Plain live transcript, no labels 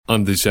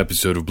On this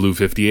episode of Blue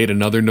 58,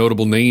 another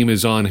notable name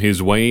is on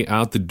his way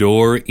out the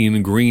door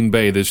in Green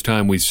Bay. This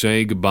time we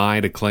say goodbye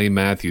to Clay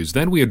Matthews.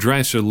 Then we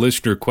address a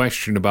listener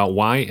question about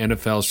why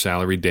NFL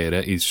salary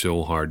data is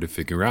so hard to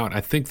figure out.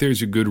 I think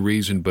there's a good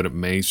reason, but it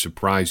may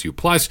surprise you.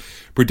 Plus,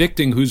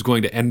 predicting who's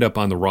going to end up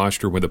on the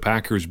roster when the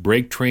Packers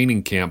break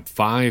training camp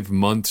 5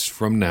 months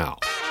from now.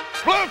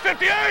 Blue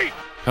 58!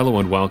 Hello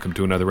and welcome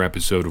to another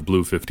episode of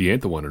Blue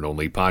 58, the one and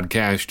only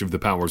podcast of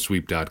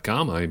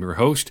thepowersweep.com. I am your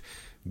host,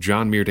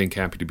 John Meerdink,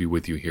 happy to be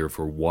with you here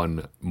for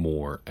one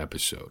more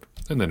episode.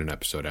 And then an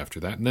episode after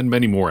that, and then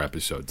many more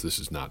episodes. This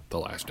is not the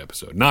last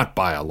episode. Not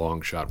by a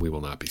long shot. We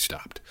will not be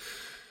stopped.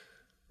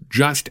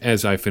 Just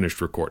as I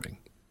finished recording.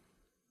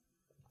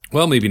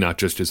 Well, maybe not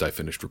just as I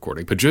finished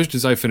recording, but just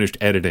as I finished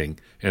editing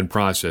and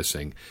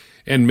processing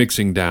and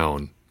mixing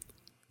down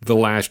the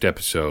last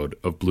episode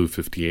of Blue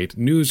 58,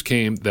 news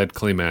came that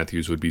Clay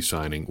Matthews would be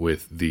signing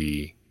with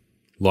the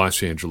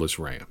Los Angeles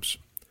Rams.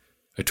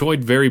 I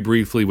toyed very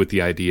briefly with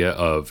the idea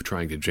of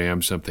trying to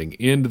jam something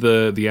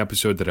into the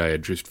episode that I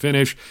had just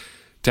finished,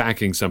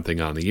 tacking something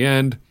on the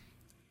end.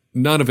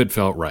 None of it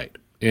felt right,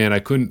 and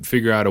I couldn't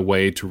figure out a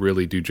way to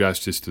really do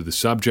justice to the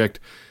subject,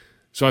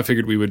 so I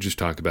figured we would just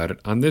talk about it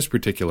on this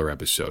particular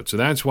episode. So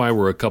that's why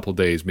we're a couple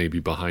days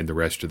maybe behind the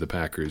rest of the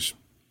Packers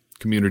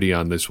community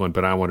on this one,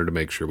 but I wanted to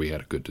make sure we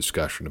had a good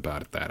discussion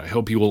about that. I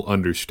hope you will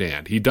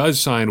understand. He does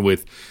sign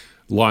with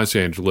Los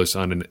Angeles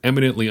on an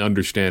eminently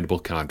understandable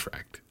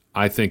contract.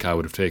 I think I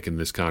would have taken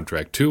this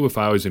contract too if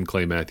I was in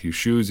Clay Matthews'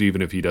 shoes,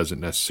 even if he doesn't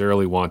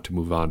necessarily want to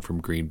move on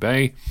from Green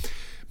Bay.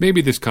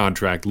 Maybe this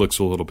contract looks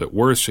a little bit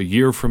worse a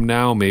year from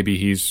now. Maybe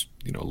he's,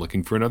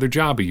 looking for another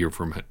job a year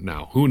from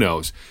now. Who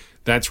knows?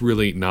 That's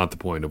really not the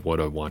point of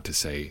what I want to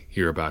say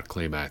here about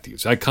Clay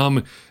Matthews. I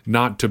come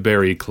not to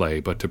bury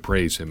Clay, but to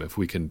praise him, if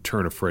we can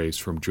turn a phrase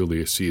from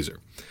Julius Caesar.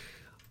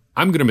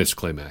 I'm going to miss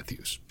Clay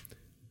Matthews.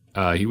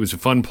 He was a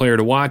fun player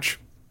to watch.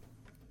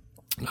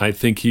 I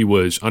think he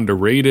was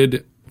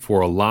underrated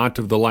for a lot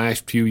of the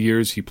last few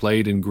years he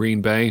played in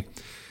Green Bay.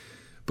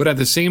 But at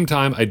the same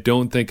time, I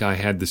don't think I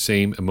had the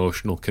same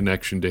emotional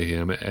connection to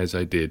him as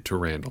I did to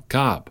Randall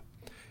Cobb.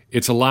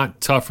 It's a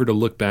lot tougher to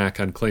look back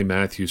on Clay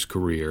Matthews'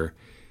 career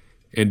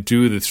and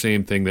do the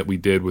same thing that we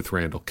did with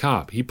Randall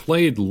Cobb. He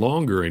played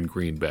longer in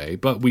Green Bay,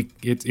 but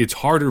it's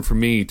harder for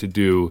me to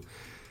do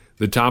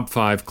the top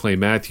 5 Clay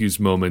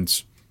Matthews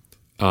moments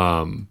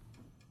and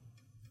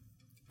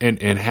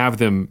have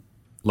them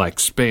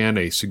span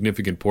a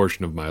significant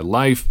portion of my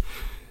life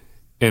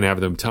and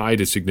have them tied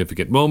to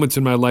significant moments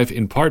in my life,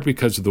 in part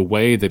because of the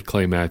way that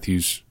Clay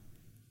Matthews'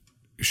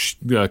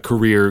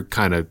 career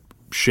kind of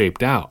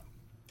shaped out.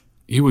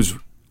 He was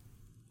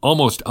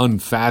almost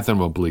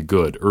unfathomably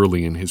good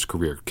early in his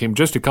career. Came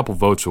just a couple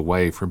votes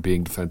away from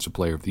being Defensive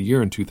Player of the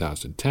Year in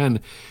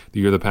 2010, the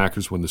year the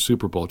Packers won the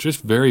Super Bowl.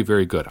 Just very,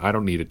 very good. I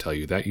don't need to tell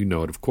you that. You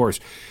know it, of course.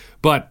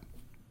 But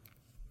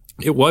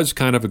it was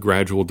kind of a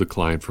gradual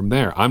decline from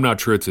there. I'm not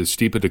sure it's as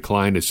steep a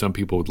decline as some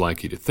people would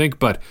like you to think,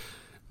 but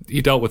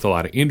he dealt with a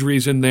lot of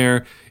injuries in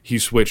there. He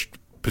switched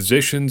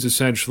positions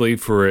essentially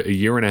for a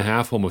year and a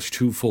half, almost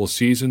 2 full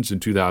seasons in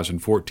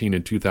 2014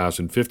 and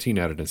 2015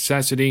 out of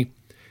necessity.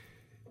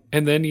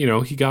 And then,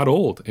 he got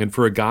old. And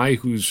for a guy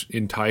whose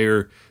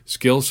entire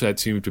skill set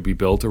seemed to be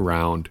built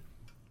around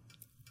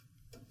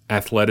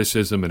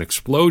athleticism and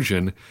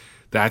explosion,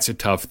 that's a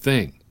tough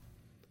thing.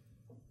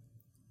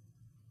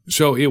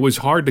 So it was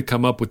hard to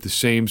come up with the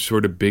same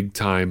sort of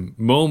big-time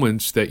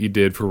moments that you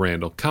did for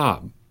Randall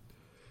Cobb.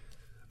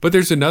 But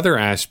there's another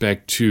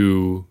aspect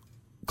to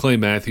Clay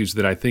Matthews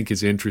that I think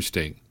is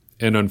interesting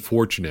and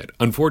unfortunate.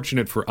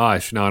 Unfortunate for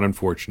us, not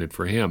unfortunate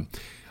for him.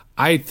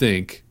 I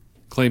think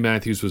Clay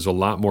Matthews was a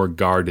lot more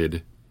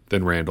guarded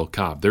than Randall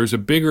Cobb. There's a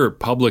bigger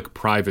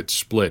public-private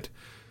split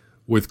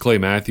with Clay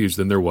Matthews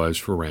than there was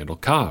for Randall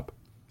Cobb.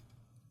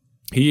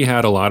 He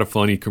had a lot of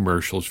funny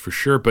commercials for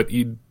sure, but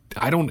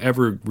I don't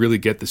ever really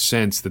get the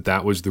sense that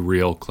that was the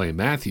real Clay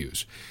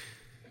Matthews.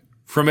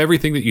 From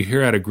everything that you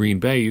hear out of Green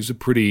Bay, he's a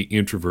pretty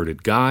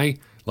introverted guy,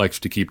 likes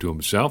to keep to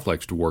himself,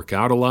 likes to work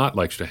out a lot,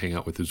 likes to hang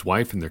out with his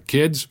wife and their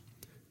kids.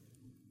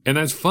 And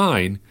that's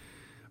fine,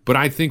 but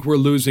I think we're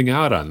losing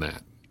out on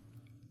that.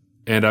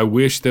 And I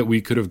wish that we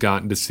could have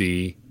gotten to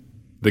see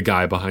the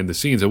guy behind the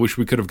scenes. I wish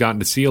we could have gotten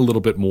to see a little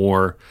bit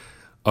more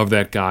of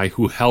that guy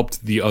who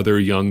helped the other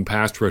young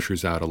pass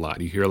rushers out a lot.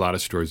 You hear a lot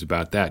of stories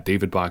about that.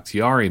 David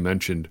Bakhtiari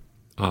mentioned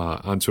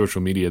on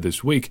social media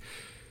this week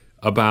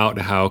about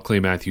how Clay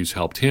Matthews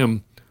helped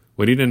him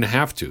when he didn't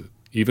have to.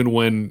 Even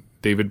when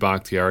David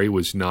Bakhtiari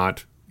was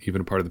not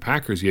even a part of the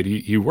Packers yet,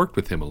 he worked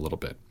with him a little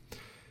bit.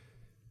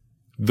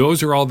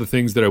 Those are all the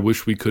things that I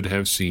wish we could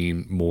have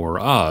seen more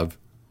of,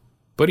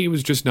 but he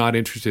was just not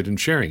interested in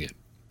sharing it.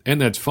 And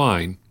that's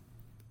fine.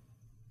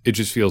 It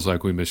just feels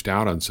like we missed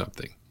out on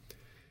something.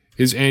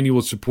 His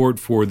annual support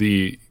for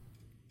the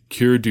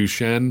Cure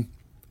Duchenne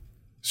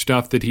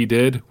stuff that he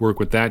did, work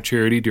with that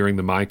charity during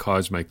the My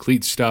Cause, My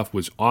Cleats stuff,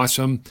 was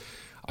awesome.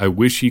 I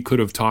wish he could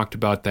have talked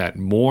about that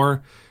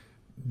more,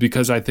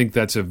 because I think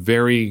that's a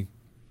very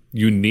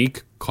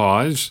unique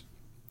cause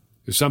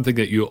is something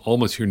that you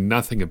almost hear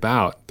nothing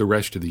about the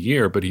rest of the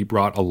year, but he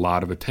brought a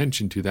lot of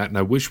attention to that, and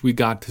I wish we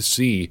got to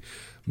see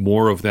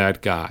more of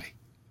that guy.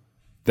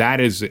 That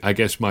is, I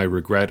guess, my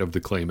regret of the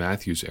Clay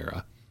Matthews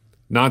era.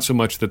 Not so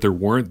much that there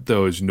weren't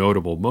those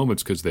notable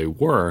moments, because they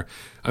were.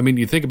 I mean,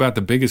 you think about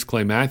the biggest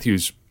Clay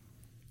Matthews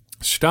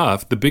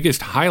stuff, the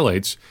biggest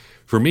highlights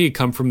for me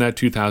come from that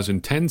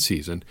 2010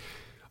 season.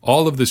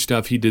 All of the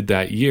stuff he did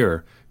that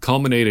year,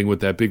 culminating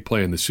with that big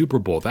play in the Super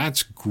Bowl,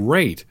 that's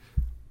great.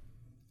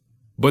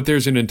 But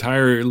there's an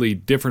entirely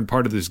different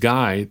part of this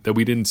guy that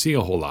we didn't see a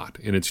whole lot,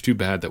 and it's too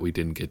bad that we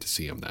didn't get to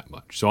see him that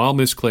much. So I'll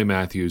miss Clay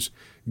Matthews.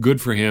 Good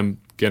for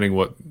him getting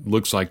what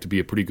looks like to be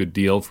a pretty good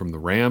deal from the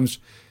Rams,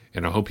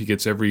 and I hope he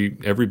gets every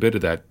bit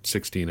of that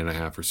 $16.5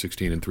 or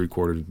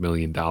 $16.75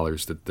 million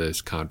that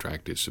this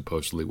contract is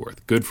supposedly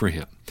worth. Good for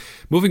him.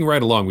 Moving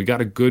right along, we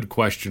got a good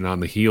question on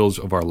the heels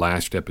of our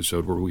last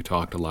episode where we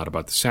talked a lot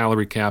about the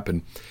salary cap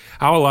and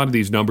how a lot of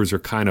these numbers are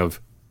kind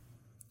of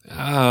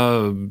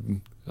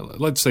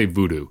let's say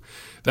voodoo.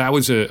 That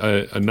was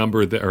a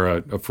number that, or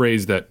a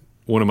phrase that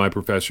one of my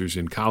professors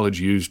in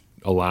college used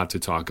a lot to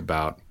talk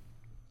about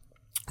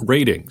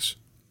ratings.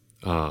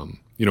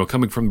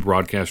 Coming from the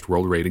broadcast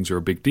world, ratings are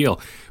a big deal.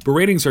 But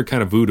ratings are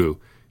kind of voodoo,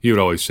 he would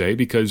always say,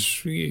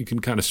 because you can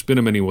kind of spin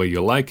them any way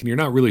you like, and you're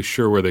not really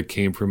sure where they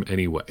came from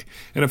anyway.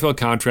 NFL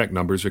contract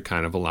numbers are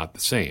kind of a lot the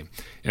same.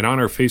 And on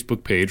our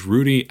Facebook page,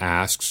 Rudy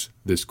asks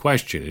this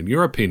question: in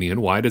your opinion,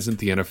 why doesn't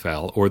the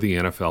NFL or the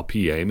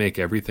NFLPA make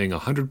everything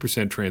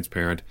 100%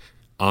 transparent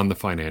on the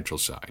financial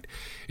side?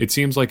 It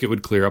seems like it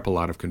would clear up a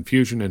lot of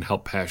confusion and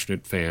help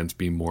passionate fans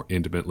be more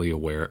intimately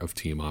aware of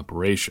team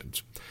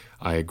operations.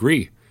 I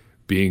agree.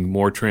 Being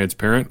more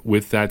transparent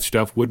with that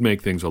stuff would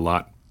make things a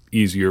lot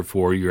easier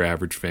for your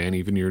average fan,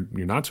 even your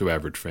not so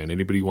average fan,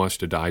 anybody who wants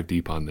to dive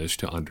deep on this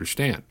to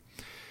understand.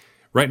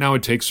 Right now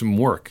it takes some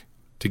work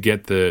to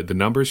get the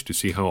numbers, to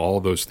see how all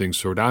those things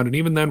sort out, and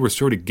even then we're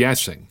sort of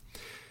guessing.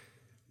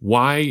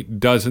 Why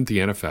doesn't the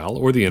NFL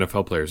or the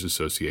NFL Players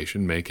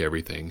Association make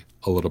everything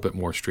a little bit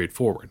more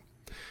straightforward?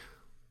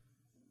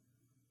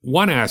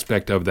 One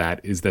aspect of that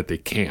is that they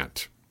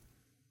can't.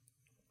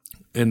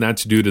 And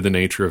that's due to the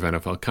nature of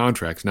NFL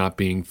contracts not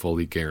being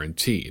fully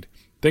guaranteed.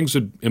 Things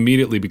would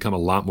immediately become a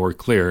lot more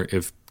clear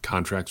if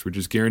contracts were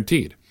just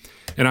guaranteed.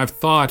 And I've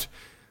thought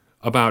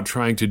about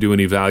trying to do an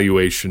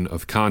evaluation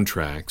of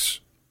contracts,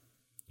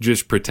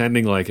 just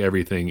pretending like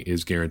everything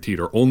is guaranteed,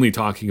 or only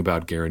talking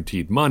about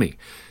guaranteed money.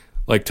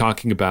 Like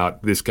talking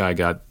about this guy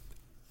got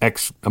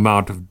X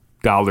amount of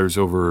dollars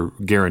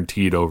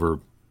guaranteed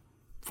over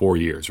 4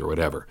 years or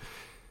whatever.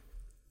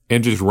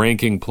 And just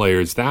ranking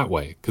players that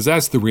way, because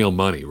that's the real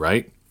money,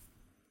 right?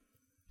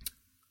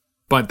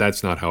 But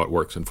that's not how it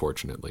works,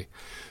 unfortunately.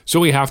 So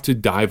we have to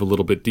dive a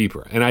little bit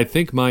deeper. And I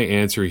think my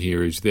answer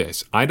here is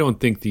this. I don't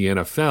think the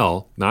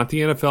NFL, not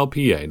the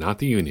NFLPA, not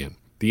the union,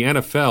 the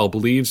NFL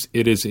believes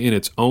it is in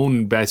its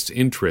own best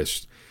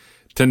interest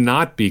to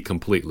not be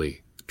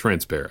completely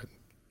transparent.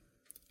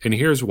 And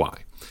here's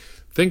why.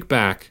 Think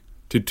back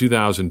to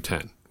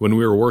 2010, when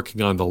we were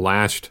working on the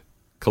last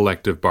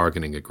collective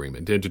bargaining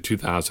agreement into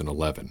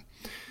 2011.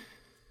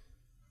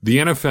 The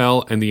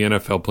NFL and the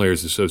NFL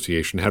Players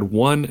Association had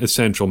one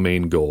essential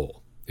main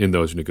goal in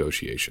those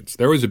negotiations.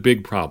 There was a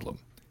big problem.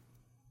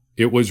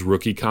 It was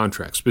rookie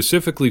contracts,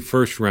 specifically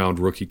first-round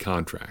rookie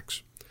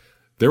contracts.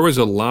 There was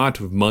a lot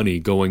of money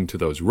going to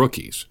those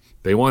rookies.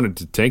 They wanted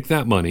to take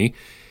that money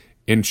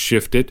and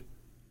shift it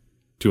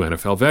to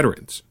NFL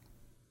veterans.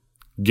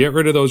 Get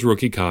rid of those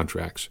rookie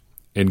contracts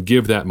and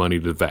give that money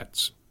to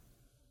vets,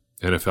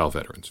 NFL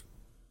veterans.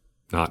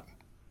 Not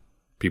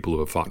people who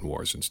have fought in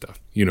wars and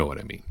stuff. You know what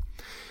I mean.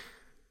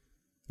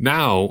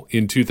 Now,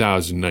 in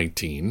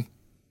 2019,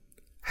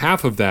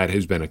 half of that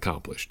has been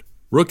accomplished.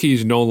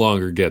 Rookies no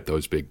longer get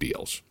those big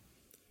deals.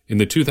 In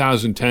the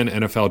 2010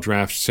 NFL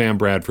draft, Sam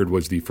Bradford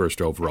was the first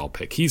overall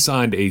pick. He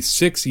signed a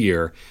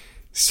 6-year,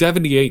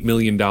 $78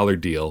 million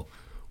deal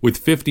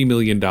with $50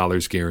 million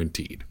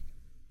guaranteed.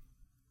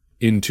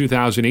 In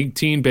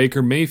 2018,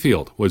 Baker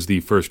Mayfield was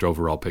the first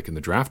overall pick in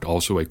the draft,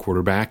 also a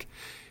quarterback.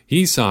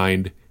 He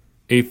signed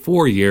a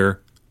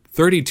 4-year,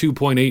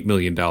 $32.8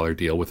 million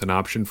deal with an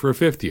option for a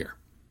 5th year.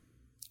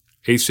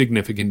 A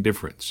significant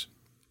difference.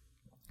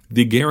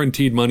 The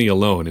guaranteed money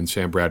alone in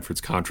Sam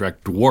Bradford's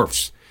contract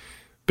dwarfs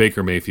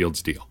Baker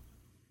Mayfield's deal.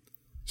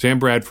 Sam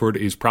Bradford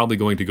is probably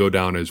going to go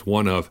down as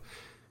one of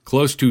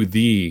close to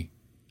the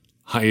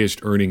highest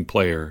earning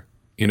player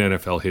in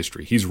NFL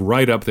history. He's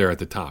right up there at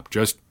the top,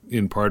 just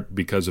in part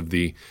because of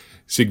the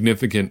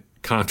significant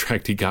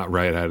contract he got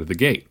right out of the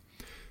gate.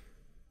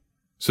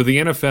 So the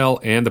NFL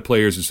and the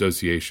Players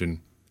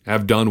Association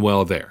have done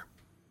well there.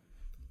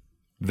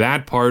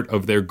 That part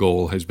of their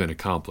goal has been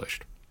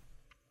accomplished.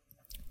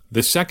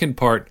 The second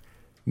part,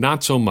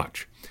 not so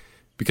much.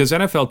 Because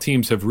NFL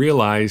teams have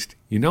realized,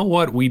 you know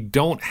what, we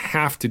don't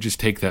have to just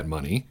take that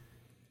money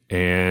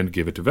and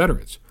give it to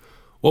veterans.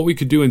 What we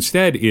could do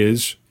instead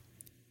is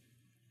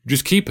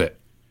just keep it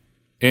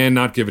and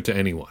not give it to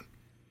anyone.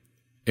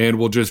 And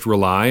we'll just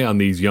rely on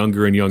these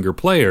younger and younger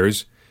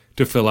players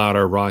to fill out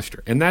our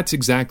roster. And that's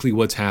exactly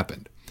what's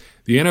happened.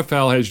 The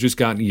NFL has just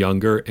gotten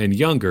younger and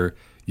younger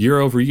year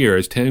over year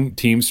as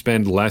teams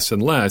spend less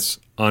and less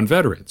on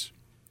veterans.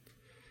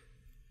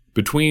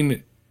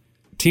 Between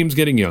teams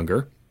getting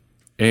younger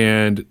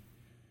and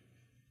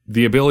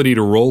the ability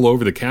to roll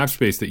over the cap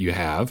space that you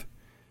have,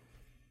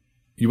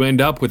 you end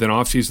up with an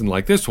offseason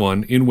like this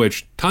one in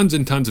which tons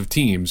and tons of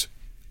teams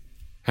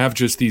have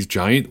just these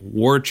giant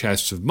war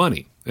chests of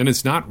money, and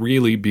it's not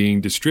really being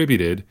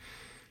distributed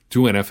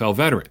to NFL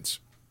veterans.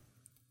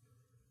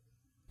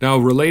 Now,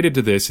 related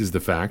to this is the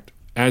fact,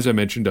 as I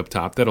mentioned up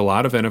top, that a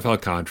lot of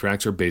NFL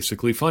contracts are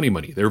basically funny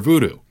money. They're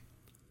voodoo.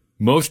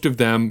 Most of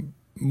them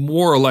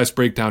more or less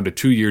break down to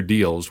 2-year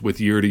deals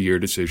with year-to-year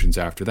decisions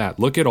after that.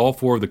 Look at all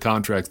 4 of the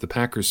contracts the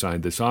Packers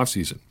signed this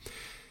offseason.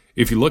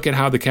 If you look at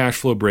how the cash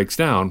flow breaks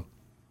down,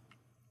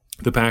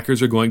 the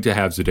Packers are going to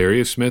have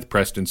Za'Darius Smith,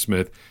 Preston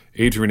Smith,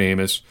 Adrian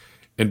Amos,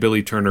 and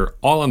Billy Turner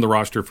all on the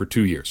roster for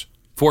 2 years,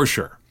 for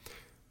sure.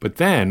 But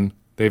then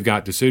they've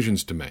got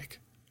decisions to make.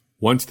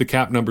 Once the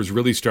cap numbers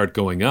really start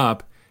going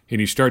up and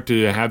you start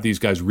to have these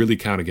guys really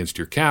count against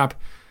your cap,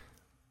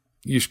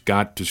 you've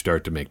got to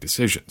start to make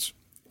decisions.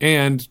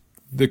 And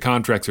the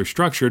contracts are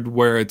structured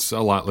where it's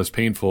a lot less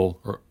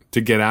painful to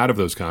get out of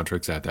those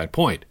contracts at that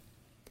point.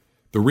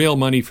 The real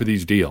money for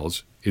these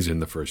deals is in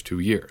the first 2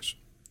 years.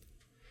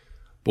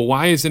 But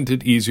why isn't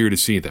it easier to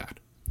see that?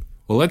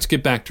 Well, let's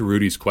get back to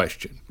Rudy's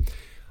question.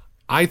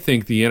 I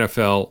think the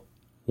NFL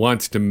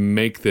wants to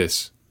make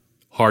this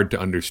hard to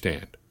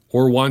understand,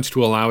 or wants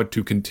to allow it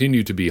to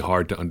continue to be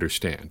hard to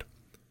understand.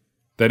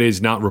 That is,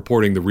 not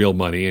reporting the real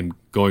money and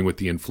going with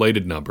the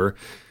inflated number.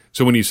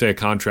 So when you say a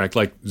contract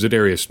like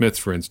Za'Darius Smith,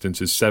 for instance,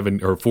 is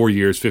 4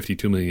 years,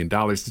 $52 million,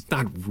 it's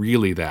not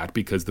really that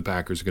because the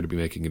Packers are going to be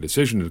making a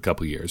decision in a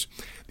couple of years.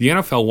 The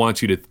NFL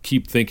wants you to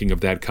keep thinking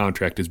of that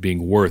contract as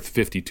being worth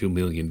 $52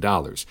 million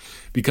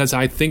because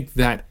I think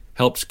that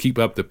helps keep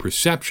up the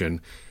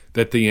perception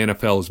that the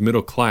NFL's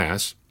middle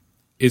class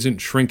isn't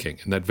shrinking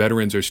and that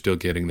veterans are still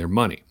getting their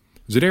money.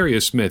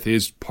 Za'Darius Smith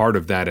is part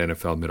of that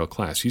NFL middle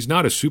class. He's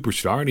not a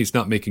superstar and he's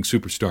not making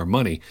superstar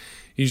money.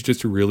 He's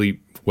just a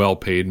really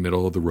well-paid,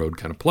 middle-of-the-road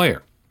kind of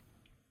player.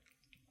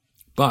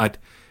 But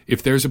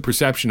if there's a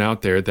perception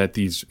out there that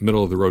these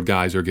middle-of-the-road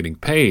guys are getting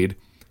paid,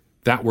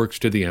 that works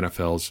to the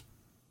NFL's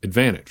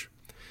advantage.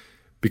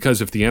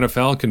 Because if the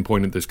NFL can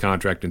point at this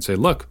contract and say,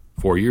 look,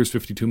 4 years,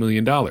 $52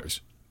 million,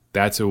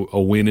 that's a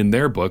win in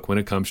their book when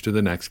it comes to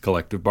the next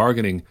collective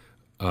bargaining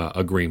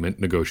agreement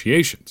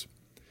negotiations.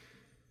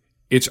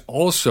 It's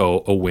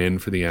also a win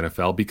for the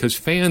NFL because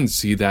fans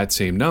see that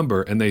same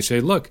number and they say,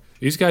 look,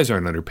 these guys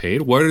aren't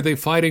underpaid. What are they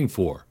fighting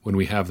for when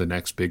we have the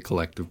next big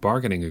collective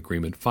bargaining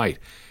agreement fight?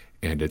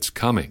 And it's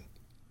coming.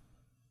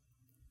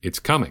 It's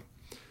coming.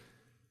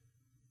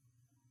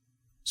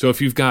 So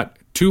if you've got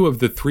 2 of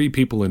the 3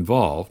 people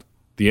involved,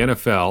 the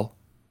NFL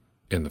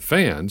and the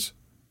fans,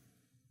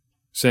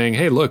 saying,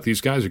 hey, look, these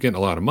guys are getting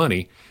a lot of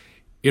money,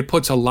 it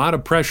puts a lot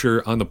of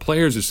pressure on the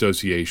Players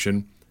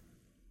Association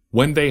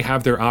when they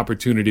have their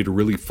opportunity to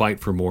really fight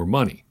for more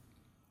money.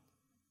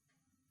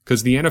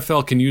 Because the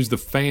NFL can use the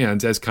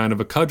fans as kind of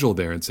a cudgel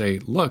there and say,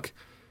 look,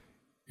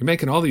 you're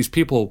making all these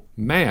people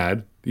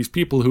mad, these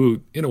people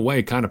who, in a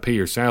way, kind of pay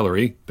your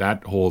salary,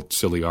 that whole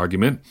silly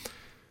argument.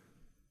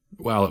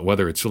 Well,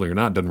 whether it's silly or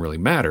not doesn't really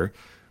matter.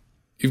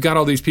 You've got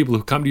all these people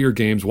who come to your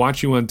games,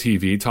 watch you on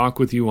TV, talk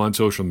with you on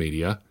social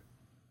media.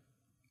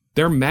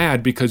 They're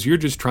mad because you're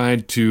just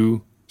trying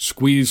to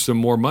squeeze some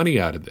more money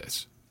out of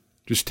this.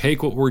 Just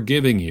take what we're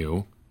giving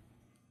you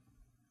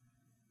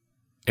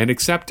and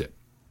accept it.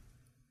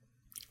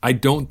 I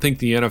don't think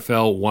the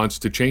NFL wants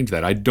to change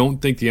that. I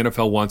don't think the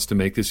NFL wants to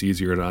make this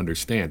easier to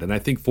understand. And I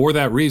think for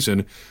that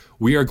reason,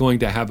 we are going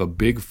to have a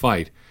big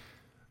fight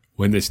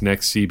when this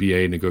next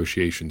CBA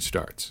negotiation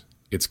starts.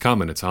 It's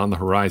coming. It's on the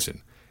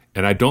horizon.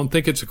 And I don't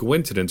think it's a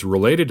coincidence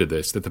related to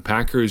this that the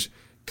Packers'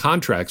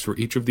 contracts for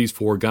each of these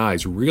 4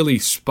 guys really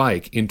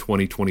spike in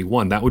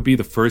 2021. That would be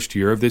the first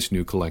year of this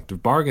new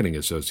collective bargaining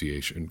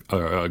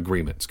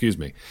agreement.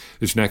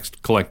 This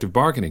next collective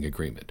bargaining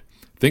agreement.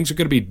 Things are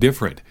going to be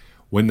different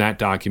when that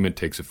document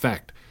takes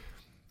effect.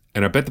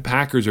 And I bet the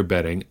Packers are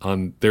betting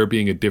on there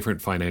being a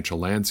different financial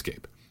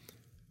landscape.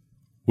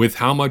 With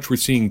how much we're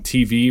seeing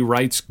TV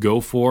rights go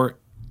for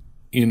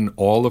in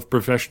all of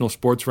professional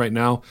sports right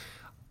now,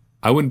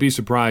 I wouldn't be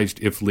surprised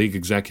if league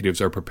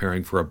executives are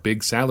preparing for a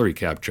big salary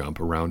cap jump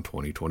around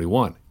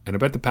 2021. And I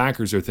bet the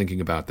Packers are thinking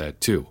about that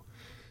too.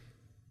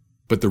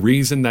 But the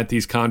reason that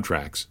these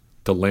contracts,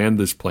 to land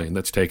this plane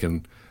that's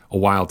taken a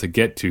while to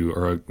get to,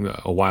 or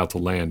a while to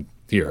land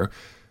here,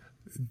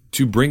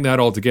 to bring that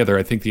all together,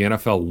 I think the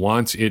NFL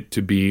wants it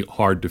to be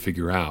hard to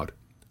figure out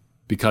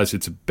because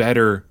it's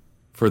better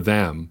for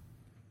them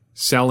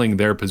selling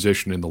their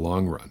position in the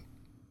long run.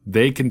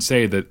 They can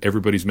say that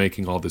everybody's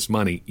making all this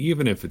money,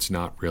 even if it's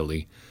not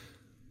really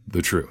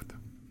the truth.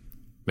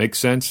 Makes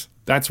sense?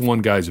 That's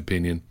one guy's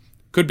opinion.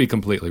 Could be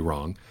completely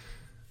wrong,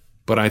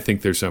 but I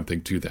think there's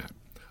something to that.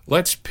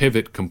 Let's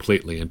pivot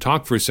completely and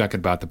talk for a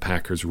second about the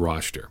Packers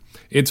roster.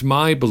 It's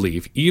my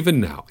belief,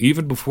 even now,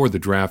 even before the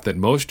draft, that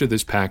most of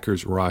this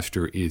Packers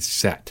roster is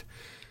set.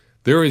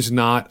 there is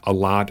not a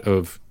lot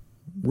of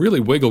really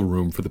wiggle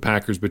room for the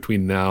Packers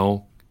between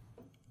now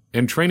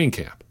and training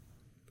camp.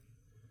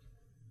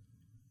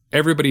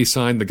 Everybody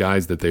signed the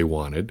guys that they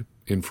wanted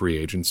in free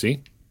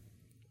agency.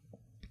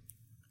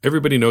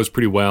 Everybody knows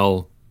pretty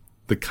well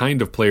the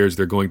kind of players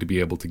they're going to be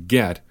able to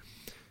get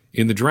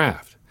in the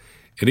draft.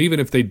 And even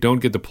if they don't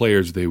get the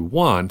players they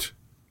want,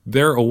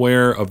 they're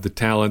aware of the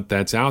talent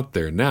that's out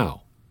there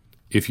now.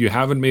 If you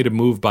haven't made a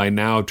move by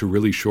now to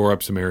really shore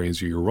up some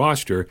areas of your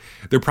roster,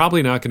 they're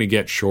probably not going to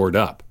get shored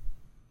up.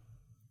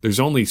 There's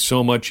only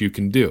so much you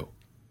can do.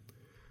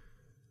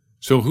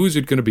 So who's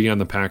it going to be on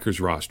the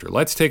Packers roster?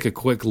 Let's take a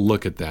quick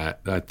look at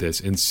this,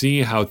 and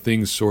see how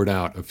things sort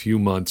out a few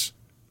months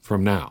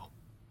from now.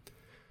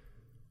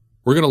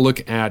 We're going to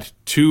look at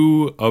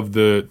two of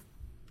the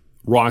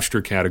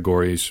roster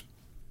categories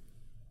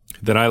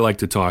that I like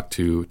to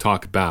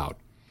talk about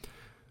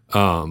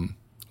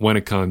when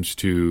it comes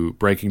to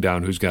breaking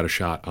down who's got a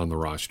shot on the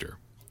roster.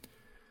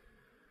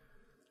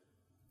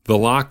 The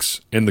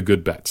locks and the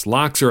good bets.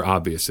 Locks are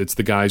obvious. It's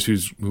the guys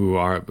who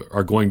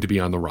are going to be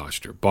on the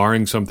roster.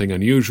 Barring something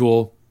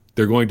unusual,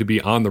 they're going to be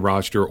on the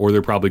roster, or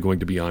they're probably going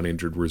to be on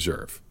injured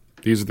reserve.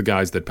 These are the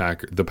guys that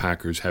the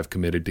Packers have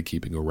committed to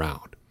keeping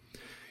around.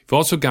 You've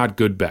also got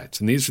good bets,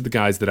 and these are the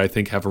guys that I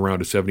think have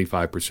around a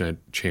 75%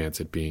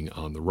 chance at being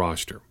on the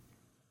roster.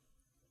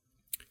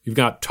 You've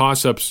got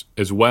toss-ups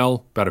as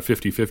well, about a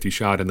 50-50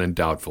 shot, and then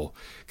doubtful.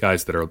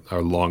 Guys that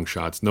are long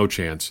shots, no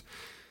chance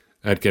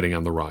at getting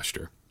on the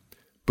roster.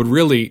 But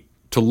really,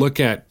 to look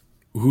at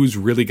who's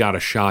really got a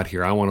shot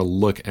here, I want to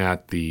look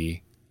at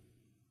the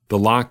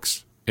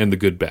locks and the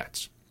good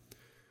bets.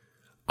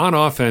 On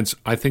offense,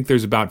 I think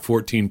there's about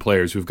 14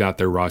 players who've got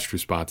their roster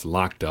spots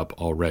locked up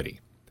already.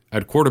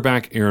 At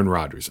quarterback, Aaron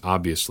Rodgers,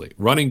 obviously.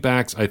 Running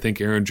backs, I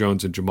think Aaron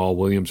Jones and Jamal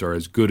Williams are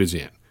as good as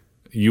in.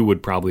 You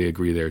would probably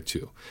agree there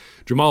too.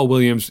 Jamal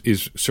Williams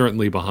is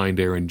certainly behind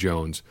Aaron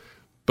Jones,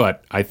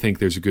 but I think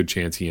there's a good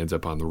chance he ends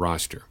up on the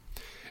roster.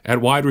 At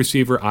wide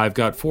receiver, I've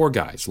got 4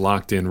 guys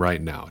locked in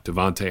right now.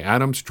 Davante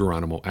Adams,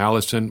 Geronimo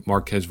Allison,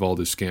 Marquez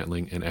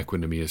Valdes-Scantling, and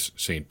Equanimeous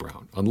St.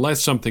 Brown.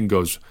 Unless something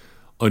goes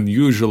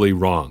unusually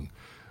wrong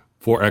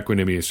for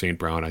Equanimeous St.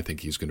 Brown, I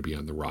think he's going to be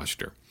on the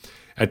roster.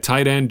 At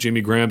tight end,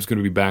 Jimmy Graham's going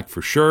to be back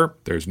for sure.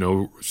 There's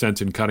no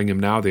sense in cutting him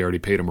now. They already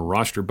paid him a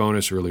roster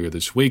bonus earlier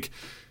this week.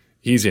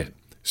 He's in.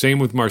 Same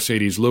with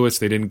Mercedes Lewis.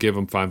 They didn't give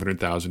him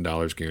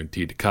 $500,000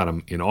 guaranteed to cut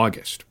him in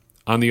August.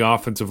 On the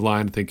offensive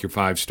line, I think your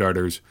 5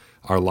 starters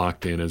are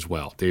locked in as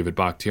well. David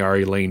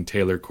Bakhtiari, Lane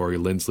Taylor, Corey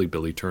Linsley,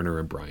 Billy Turner,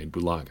 and Brian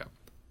Bulaga.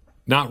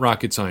 Not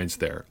rocket science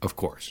there, of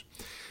course.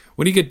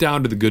 When you get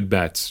down to the good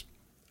bets,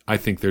 I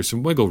think there's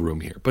some wiggle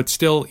room here. But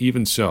still,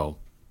 even so,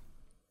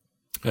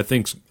 I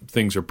think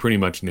things are pretty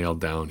much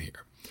nailed down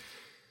here.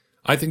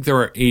 I think there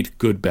are 8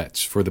 good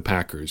bets for the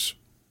Packers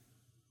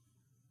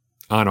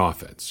on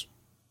offense.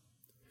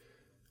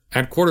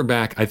 At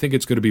quarterback, I think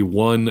it's going to be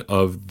one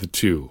of the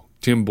two,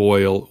 Tim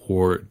Boyle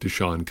or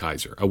DeShone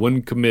Kizer. I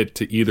wouldn't commit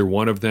to either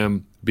one of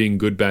them being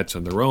good bets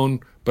on their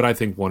own, but I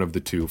think one of the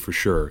two for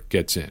sure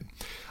gets in.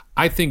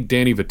 I think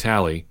Danny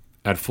Vitale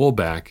at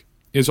fullback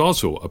is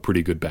also a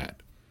pretty good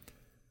bet.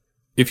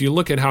 If you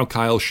look at how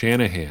Kyle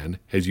Shanahan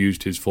has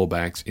used his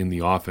fullbacks in the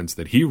offense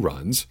that he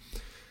runs,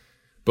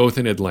 both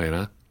in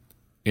Atlanta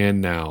and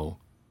now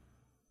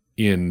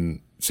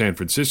in San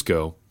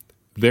Francisco,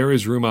 there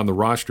is room on the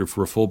roster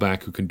for a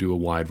fullback who can do a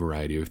wide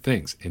variety of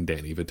things, and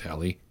Danny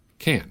Vitale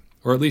can,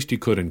 or at least he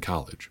could in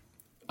college.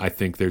 I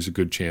think there's a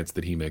good chance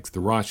that he makes the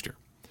roster.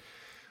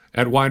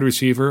 At wide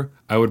receiver,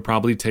 I would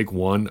probably take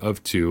one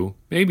of 2,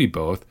 maybe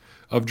both,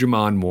 of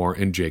Jamon Moore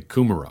and Jake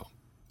Kumerow.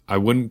 I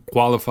wouldn't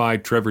qualify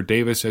Trevor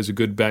Davis as a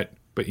good bet,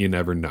 but you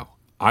never know.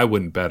 I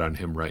wouldn't bet on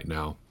him right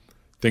now.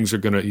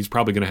 He's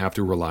probably going to have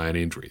to rely on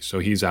injuries, so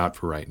he's out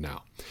for right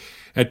now.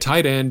 At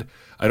tight end,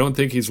 I don't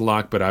think he's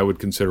locked, but I would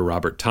consider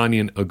Robert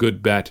Tonyan a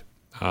good bet.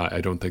 I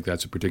don't think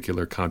that's a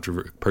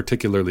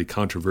particularly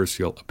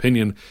controversial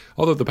opinion,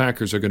 although the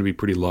Packers are going to be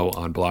pretty low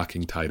on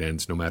blocking tight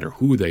ends no matter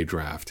who they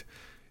draft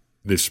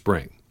this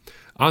spring.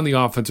 On the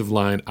offensive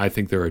line, I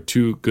think there are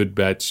 2 good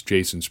bets,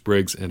 Jason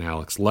Spriggs and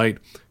Alex Light.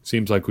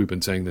 Seems like we've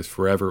been saying this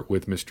forever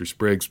with Mr.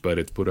 Spriggs, but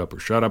it's put up or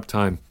shut up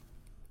time.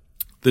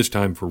 This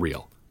time for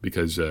real,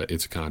 because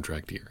it's a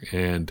contract year.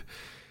 And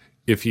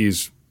if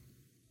he's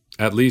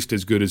at least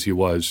as good as he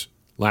was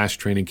last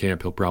training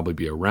camp, he'll probably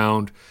be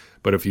around.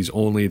 But if he's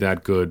only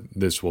that good,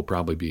 this will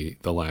probably be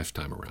the last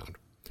time around.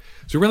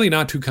 So really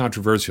not too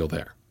controversial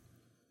there.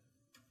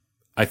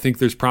 I think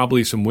there's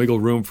probably some wiggle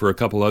room for a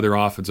couple other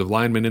offensive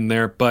linemen in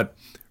there, but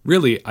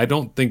really I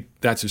don't think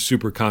that's a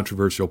super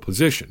controversial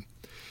position.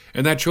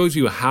 And that shows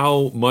you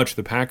how much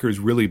the Packers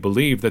really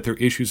believe that their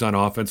issues on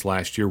offense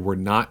last year were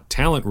not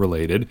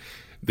talent-related,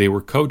 they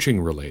were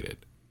coaching-related,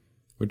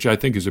 which I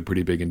think is a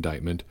pretty big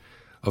indictment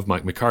of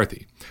Mike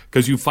McCarthy.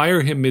 Because you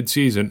fire him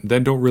midseason,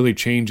 then don't really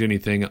change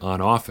anything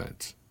on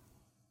offense.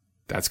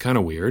 That's kind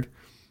of weird.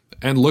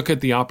 And look at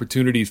the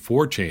opportunities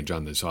for change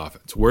on this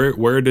offense.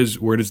 Where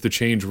does the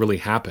change really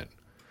happen?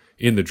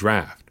 In the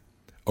draft.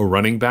 A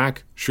running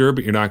back, sure,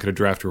 but you're not going to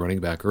draft a running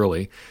back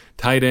early.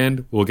 Tight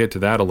end, we'll get to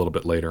that a little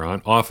bit later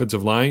on.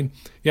 Offensive line,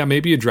 yeah,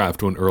 maybe you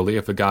draft one early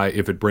if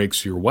it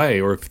breaks your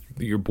way, or if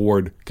your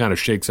board kind of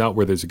shakes out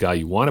where there's a guy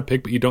you want to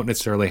pick, but you don't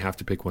necessarily have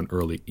to pick one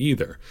early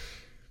either.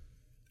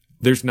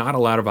 There's not a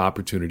lot of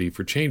opportunity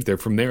for change there.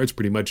 From there, it's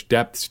pretty much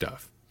depth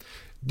stuff.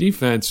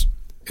 Defense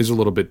is a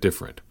little bit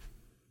different.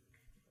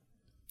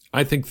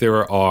 I think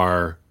there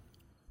are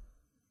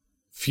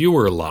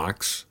fewer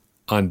locks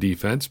on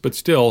defense, but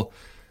still,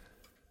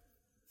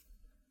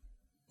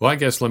 well, I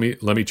guess let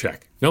me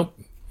check. Nope,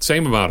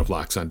 same amount of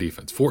locks on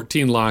defense.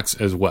 14 locks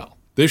as well.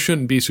 This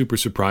shouldn't be super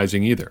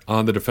surprising either.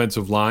 On the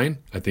defensive line,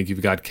 I think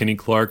you've got Kenny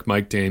Clark,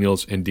 Mike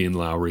Daniels, and Dean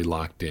Lowry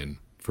locked in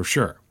for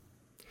sure.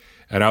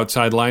 At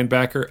outside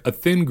linebacker, a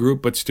thin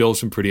group, but still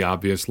some pretty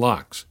obvious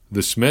locks.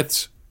 The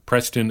Smiths,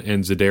 Preston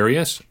and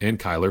Za'Darius, and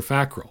Kyler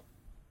Fackrell.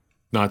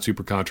 Not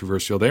super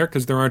controversial there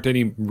because there aren't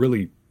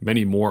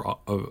many more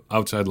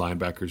outside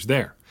linebackers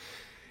there.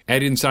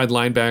 At inside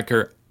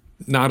linebacker,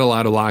 not a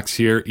lot of locks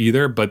here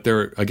either, but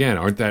there, again,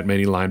 aren't that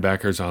many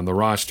linebackers on the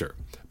roster.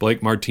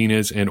 Blake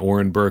Martinez and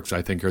Oren Burks,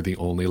 I think, are the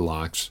only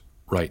locks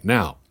right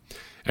now.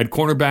 At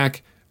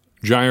cornerback,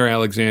 Jair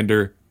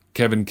Alexander,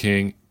 Kevin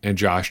King, and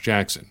Josh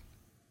Jackson.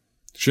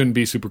 Shouldn't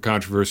be super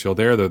controversial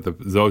there.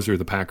 Those are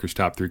the Packers'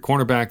 top three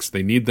cornerbacks.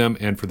 They need them,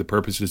 and for the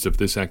purposes of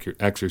this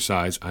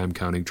exercise, I'm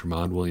counting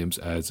Tramon Williams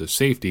as a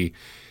safety,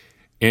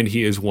 and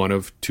he is one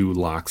of two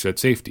locks at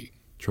safety,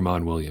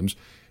 Tramon Williams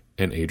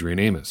and Adrian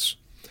Amos.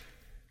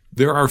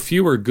 There are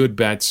fewer good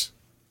bets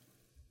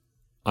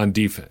on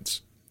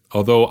defense,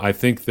 although I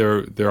think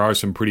there are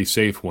some pretty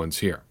safe ones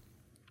here.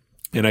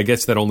 And I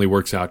guess that only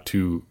works out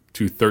to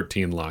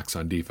 13 locks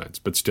on defense,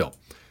 but still,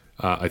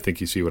 I think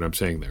you see what I'm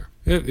saying there.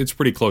 It's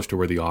pretty close to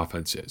where the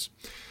offense is.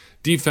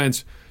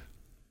 Defense,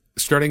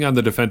 starting on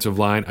the defensive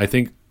line, I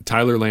think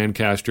Tyler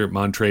Lancaster,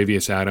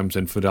 Montravius Adams,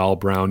 and Fadal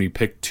Brown, you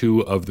pick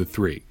two of the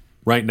three.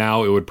 Right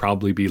now, it would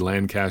probably be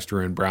Lancaster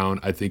and Brown.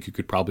 I think you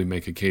could probably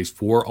make a case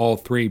for all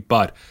three,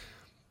 but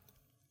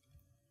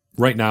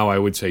right now I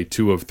would say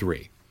two of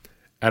three.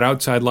 At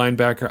outside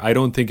linebacker, I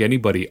don't think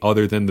anybody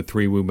other than the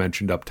three we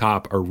mentioned up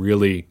top are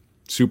really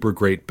super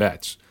great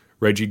bets.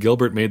 Reggie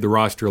Gilbert made the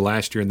roster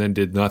last year and then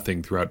did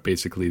nothing throughout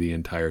basically the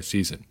entire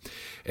season.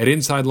 At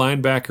inside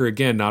linebacker,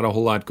 again, not a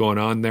whole lot going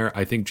on there.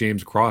 I think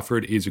James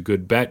Crawford is a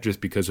good bet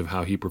just because of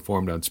how he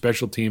performed on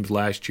special teams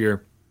last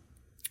year.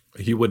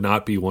 He would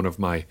not be one of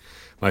my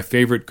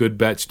favorite good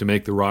bets to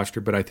make the roster,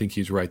 but I think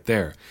he's right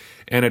there.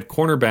 And at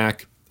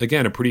cornerback,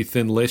 again, a pretty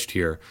thin list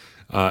here.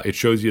 It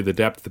shows you the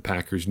depth the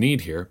Packers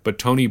need here, but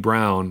Tony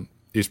Brown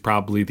is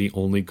probably the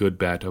only good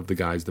bet of the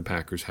guys the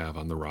Packers have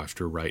on the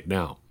roster right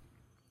now.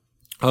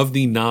 Of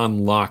the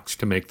non-locks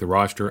to make the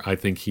roster, I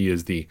think he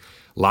is the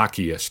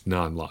lockiest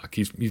non-lock.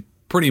 He's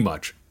pretty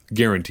much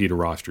guaranteed a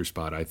roster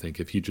spot, I think,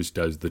 if he just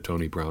does the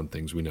Tony Brown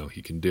things we know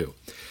he can do.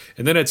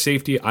 And then at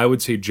safety, I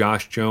would say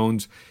Josh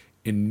Jones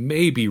and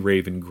maybe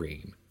Raven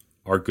Green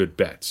are good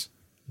bets.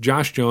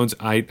 Josh Jones,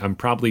 I'm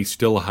probably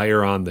still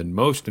higher on than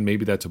most, and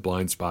maybe that's a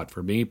blind spot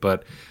for me,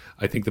 but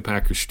I think the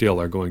Packers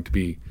still are going to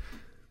be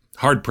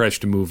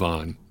hard-pressed to move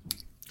on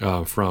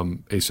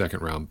from a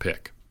second-round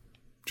pick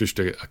just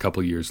a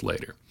couple years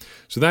later.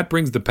 So that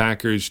brings the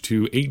Packers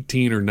to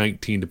 18 or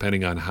 19,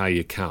 depending on how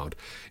you count,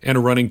 and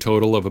a running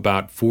total of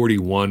about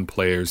 41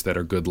 players that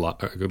are good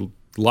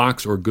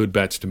locks or good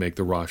bets to make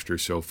the roster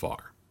so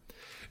far.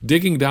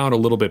 Digging down a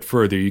little bit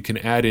further, you can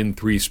add in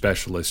three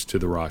specialists to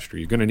the roster.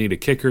 You're going to need a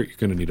kicker, you're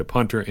going to need a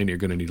punter, and you're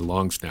going to need a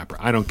long snapper.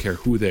 I don't care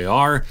who they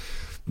are.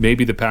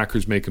 Maybe the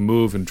Packers make a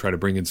move and try to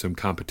bring in some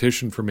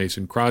competition for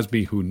Mason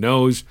Crosby. Who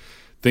knows?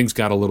 Things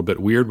got a little bit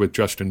weird with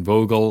Justin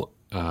Vogel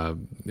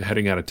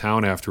heading out of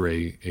town after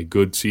a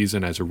good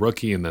season as a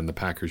rookie, and then the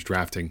Packers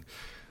drafting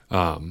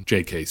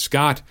J.K.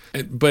 Scott.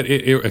 But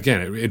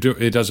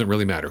it doesn't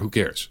really matter. Who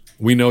cares?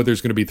 We know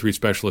there's going to be three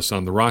specialists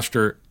on the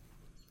roster.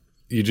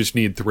 You just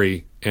need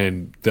three,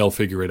 and they'll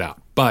figure it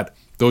out. But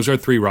those are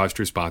three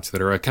roster spots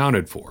that are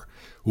accounted for.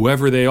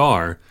 Whoever they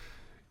are,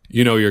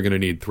 you know you're going to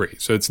need three.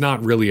 So it's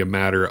not really a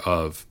matter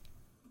of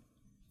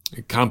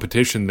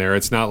competition there.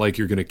 It's not like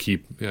you're going to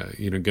keep,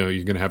 you're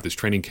going to have this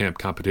training camp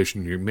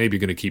competition. You're maybe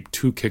going to keep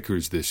two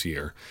kickers this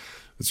year.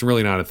 It's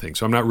really not a thing.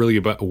 So I'm not really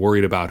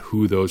worried about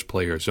who those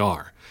players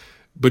are.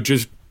 But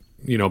just,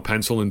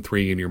 pencil in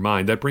three in your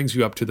mind. That brings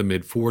you up to the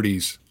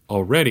mid-40s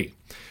already.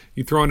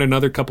 You throw in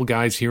another couple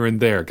guys here and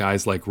there,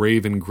 guys like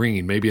Raven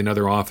Green, maybe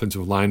another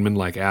offensive lineman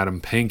like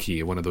Adam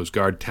Pankey, one of those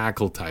guard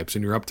tackle types,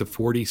 and you're up to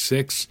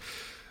 46,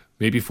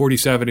 maybe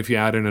 47 if you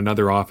add in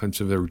another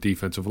offensive or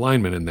defensive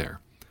lineman in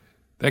there.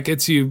 That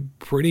gets you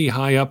pretty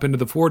high up into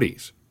the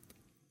 40s.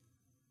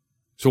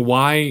 So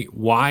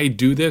why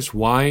do this?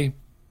 Why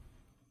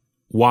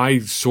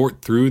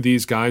sort through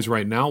these guys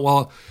right now?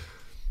 Well,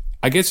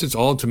 I guess it's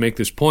all to make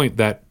this point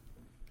that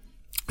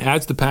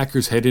as the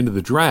Packers head into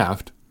the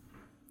draft,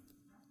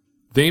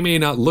 they may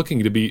not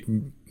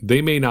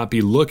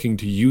be looking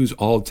to use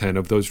all 10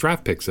 of those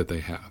draft picks that they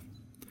have.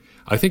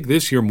 I think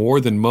this year more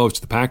than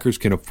most, the Packers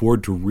can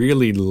afford to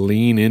really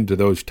lean into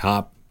those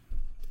top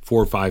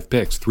 4 or 5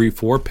 picks, 3,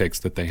 4 picks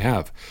that they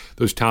have,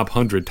 those top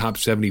 100, top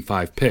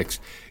 75 picks.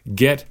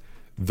 Get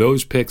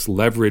those picks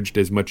leveraged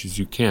as much as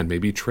you can.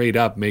 Maybe trade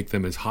up, make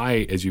them as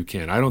high as you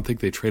can. I don't think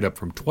they trade up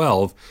from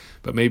 12,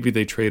 but maybe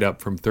they trade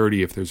up from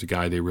 30 if there's a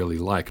guy they really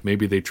like.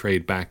 Maybe they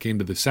trade back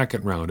into the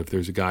second round if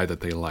there's a guy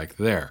that they like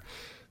there.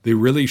 They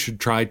really should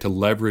try to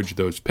leverage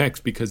those picks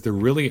because there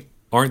really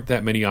aren't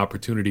that many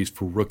opportunities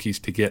for rookies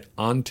to get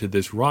onto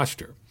this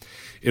roster.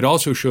 It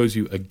also shows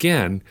you,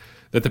 again,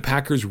 that the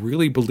Packers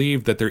really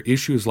believed that their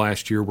issues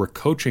last year were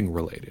coaching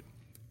related,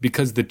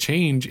 because the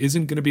change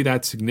isn't going to be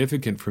that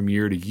significant from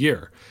year to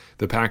year.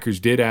 The Packers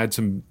did add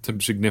some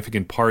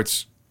significant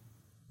parts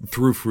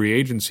through free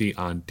agency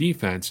on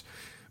defense,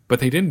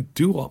 but they didn't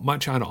do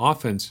much on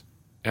offense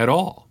at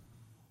all.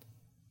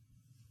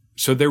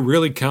 So they're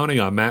really counting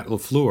on Matt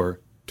LaFleur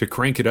to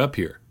crank it up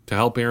here, to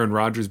help Aaron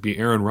Rodgers be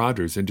Aaron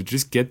Rodgers, and to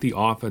just get the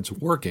offense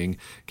working,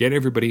 get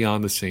everybody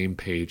on the same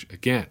page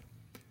again.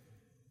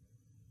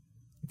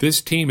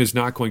 This team is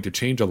not going to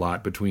change a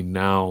lot between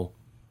now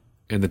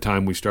and the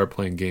time we start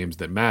playing games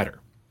that matter.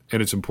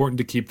 And it's important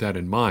to keep that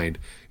in mind,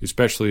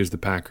 especially as the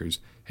Packers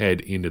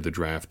head into the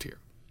draft here.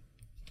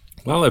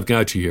 While I've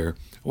got you here,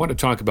 I want to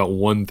talk about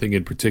one thing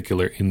in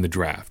particular in the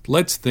draft.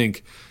 Let's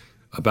think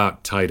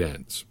about tight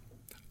ends.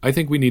 I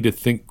think we need to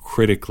think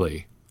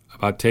critically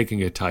about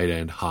taking a tight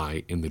end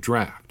high in the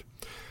draft.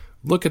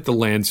 Look at the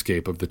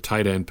landscape of the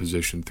tight end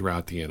position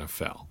throughout the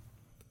NFL.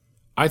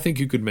 I think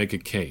you could make a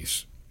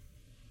case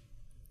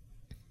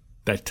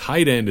that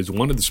tight end is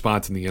one of the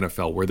spots in the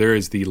NFL where there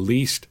is the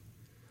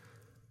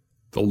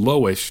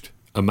lowest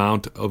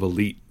amount of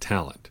elite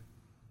talent.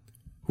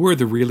 Who are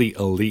the really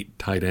elite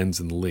tight ends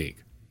in the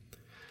league?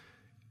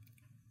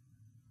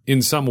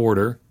 In some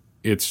order,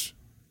 it's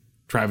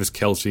Travis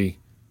Kelce,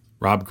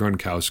 Rob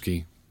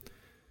Gronkowski,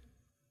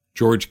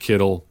 George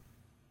Kittle,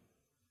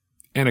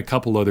 and a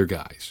couple other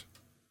guys.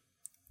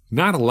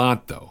 Not a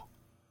lot, though.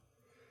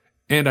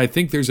 And I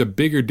think there's a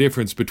bigger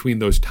difference between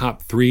those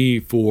top 3,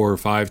 4,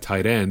 5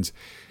 tight ends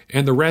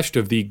and the rest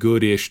of the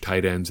good-ish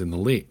tight ends in the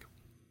league.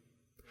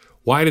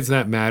 Why does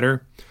that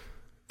matter?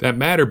 That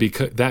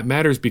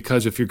matters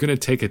because if you're going to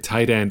take a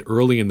tight end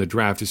early in the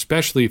draft,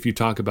 especially if you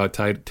talk about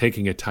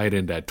taking a tight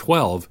end at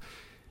 12,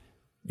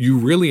 you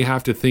really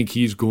have to think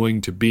he's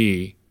going to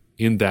be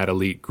in that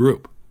elite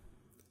group.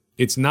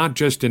 It's not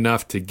just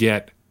enough to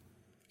get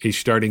a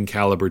starting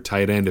caliber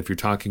tight end if you're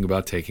talking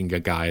about taking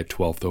a guy at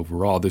 12th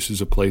overall. This is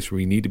a place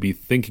where you need to be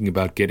thinking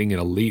about getting an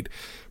elite,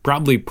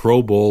 probably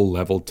Pro Bowl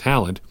level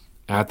talent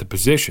at the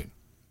position.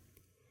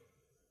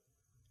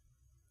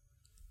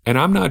 And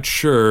I'm not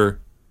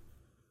sure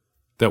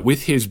that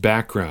with his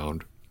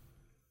background,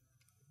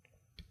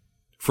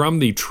 from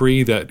the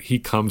tree that he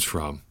comes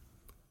from,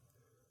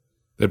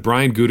 that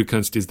Brian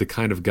Gutekunst is the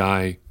kind of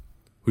guy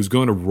who's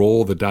going to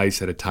roll the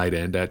dice at a tight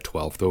end at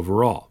 12th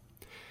overall.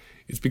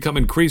 It's become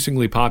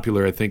increasingly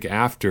popular, I think,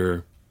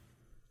 after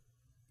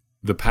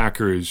the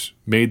Packers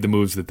made the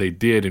moves that they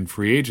did in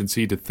free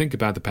agency to think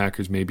about the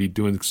Packers maybe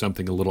doing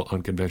something a little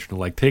unconventional,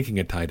 like taking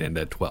a tight end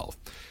at 12.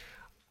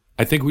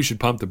 I think we should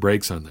pump the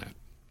brakes on that.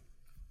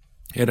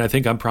 And I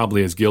think I'm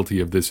probably as guilty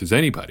of this as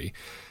anybody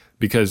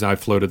because I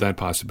floated that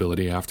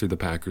possibility after the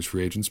Packers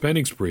free agent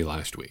spending spree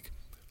last week.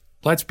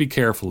 Let's be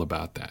careful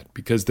about that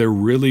because there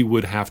really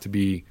would have to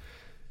be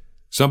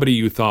somebody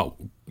you thought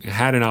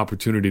had an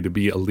opportunity to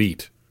be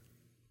elite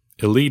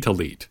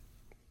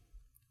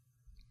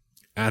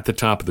at the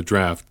top of the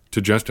draft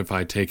to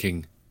justify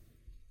taking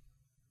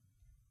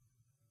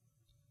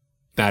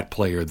that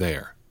player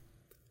there.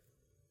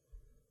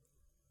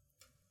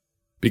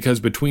 Because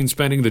between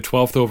spending the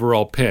 12th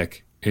overall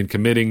pick and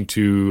committing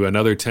to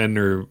another $10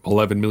 or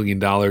 $11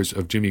 million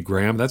of Jimmy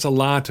Graham, that's a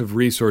lot of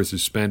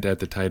resources spent at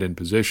the tight end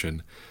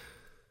position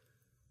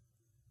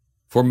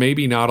for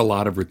maybe not a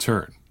lot of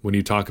return when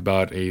you talk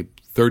about a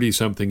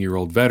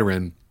 30-something-year-old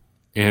veteran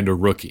and a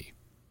rookie.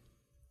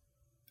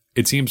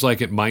 It seems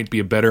like it might be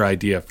a better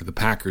idea for the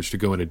Packers to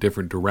go in a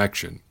different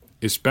direction,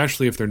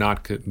 especially if they're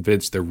not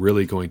convinced they're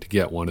really going to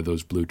get one of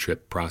those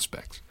blue-chip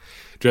prospects.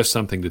 Just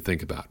something to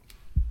think about.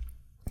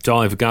 That's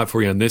all I've got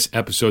for you on this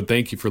episode.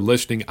 Thank you for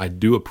listening. I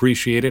do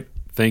appreciate it.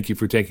 Thank you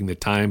for taking the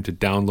time to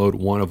download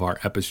one of our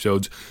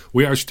episodes.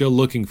 We are still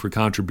looking for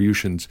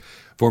contributions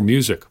for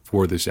music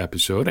for this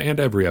episode and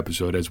every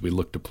episode as we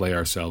look to play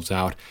ourselves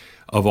out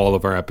of all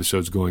of our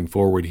episodes going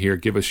forward here.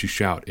 Give us a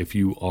shout if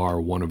you are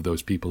one of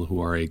those people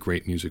who are a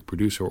great music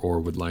producer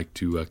or would like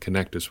to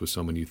connect us with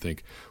someone you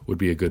think would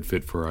be a good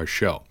fit for our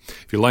show.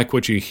 If you like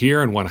what you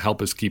hear and want to help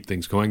us keep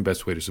things going,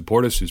 best way to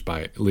support us is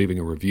by leaving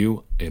a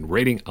review and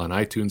rating on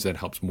iTunes. That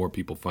helps more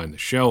people find the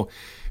show.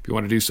 If you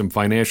want to do some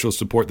financial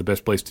support, the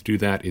best place to do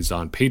that is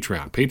on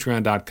Patreon,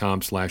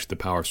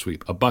 patreon.com/thepowersweep.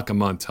 $1 a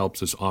month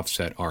helps us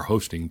offset our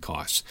hosting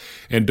costs.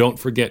 And don't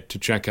forget to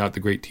check out the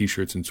great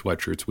t-shirts and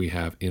sweatshirts we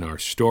have in our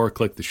store.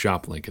 Click the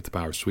shop link at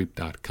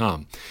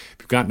thepowersweep.com. If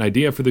you've got an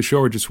idea for the show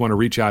or just want to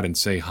reach out and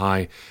say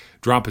hi,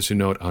 Drop us a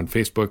note on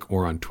Facebook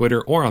or on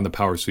Twitter or on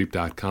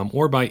thepowersweep.com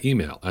or by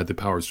email at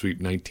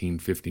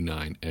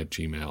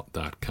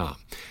thepowersweep1959@gmail.com.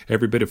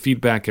 Every bit of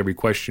feedback, every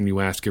question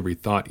you ask, every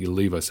thought you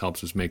leave us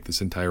helps us make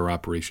this entire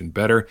operation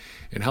better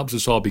and helps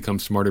us all become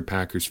smarter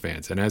Packers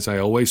fans. And as I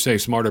always say,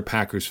 smarter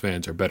Packers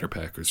fans are better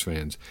Packers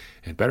fans,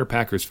 and better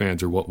Packers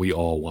fans are what we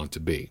all want to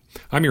be.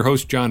 I'm your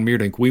host, John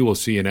Meerdink. We will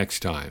see you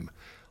next time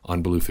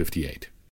on Blue 58.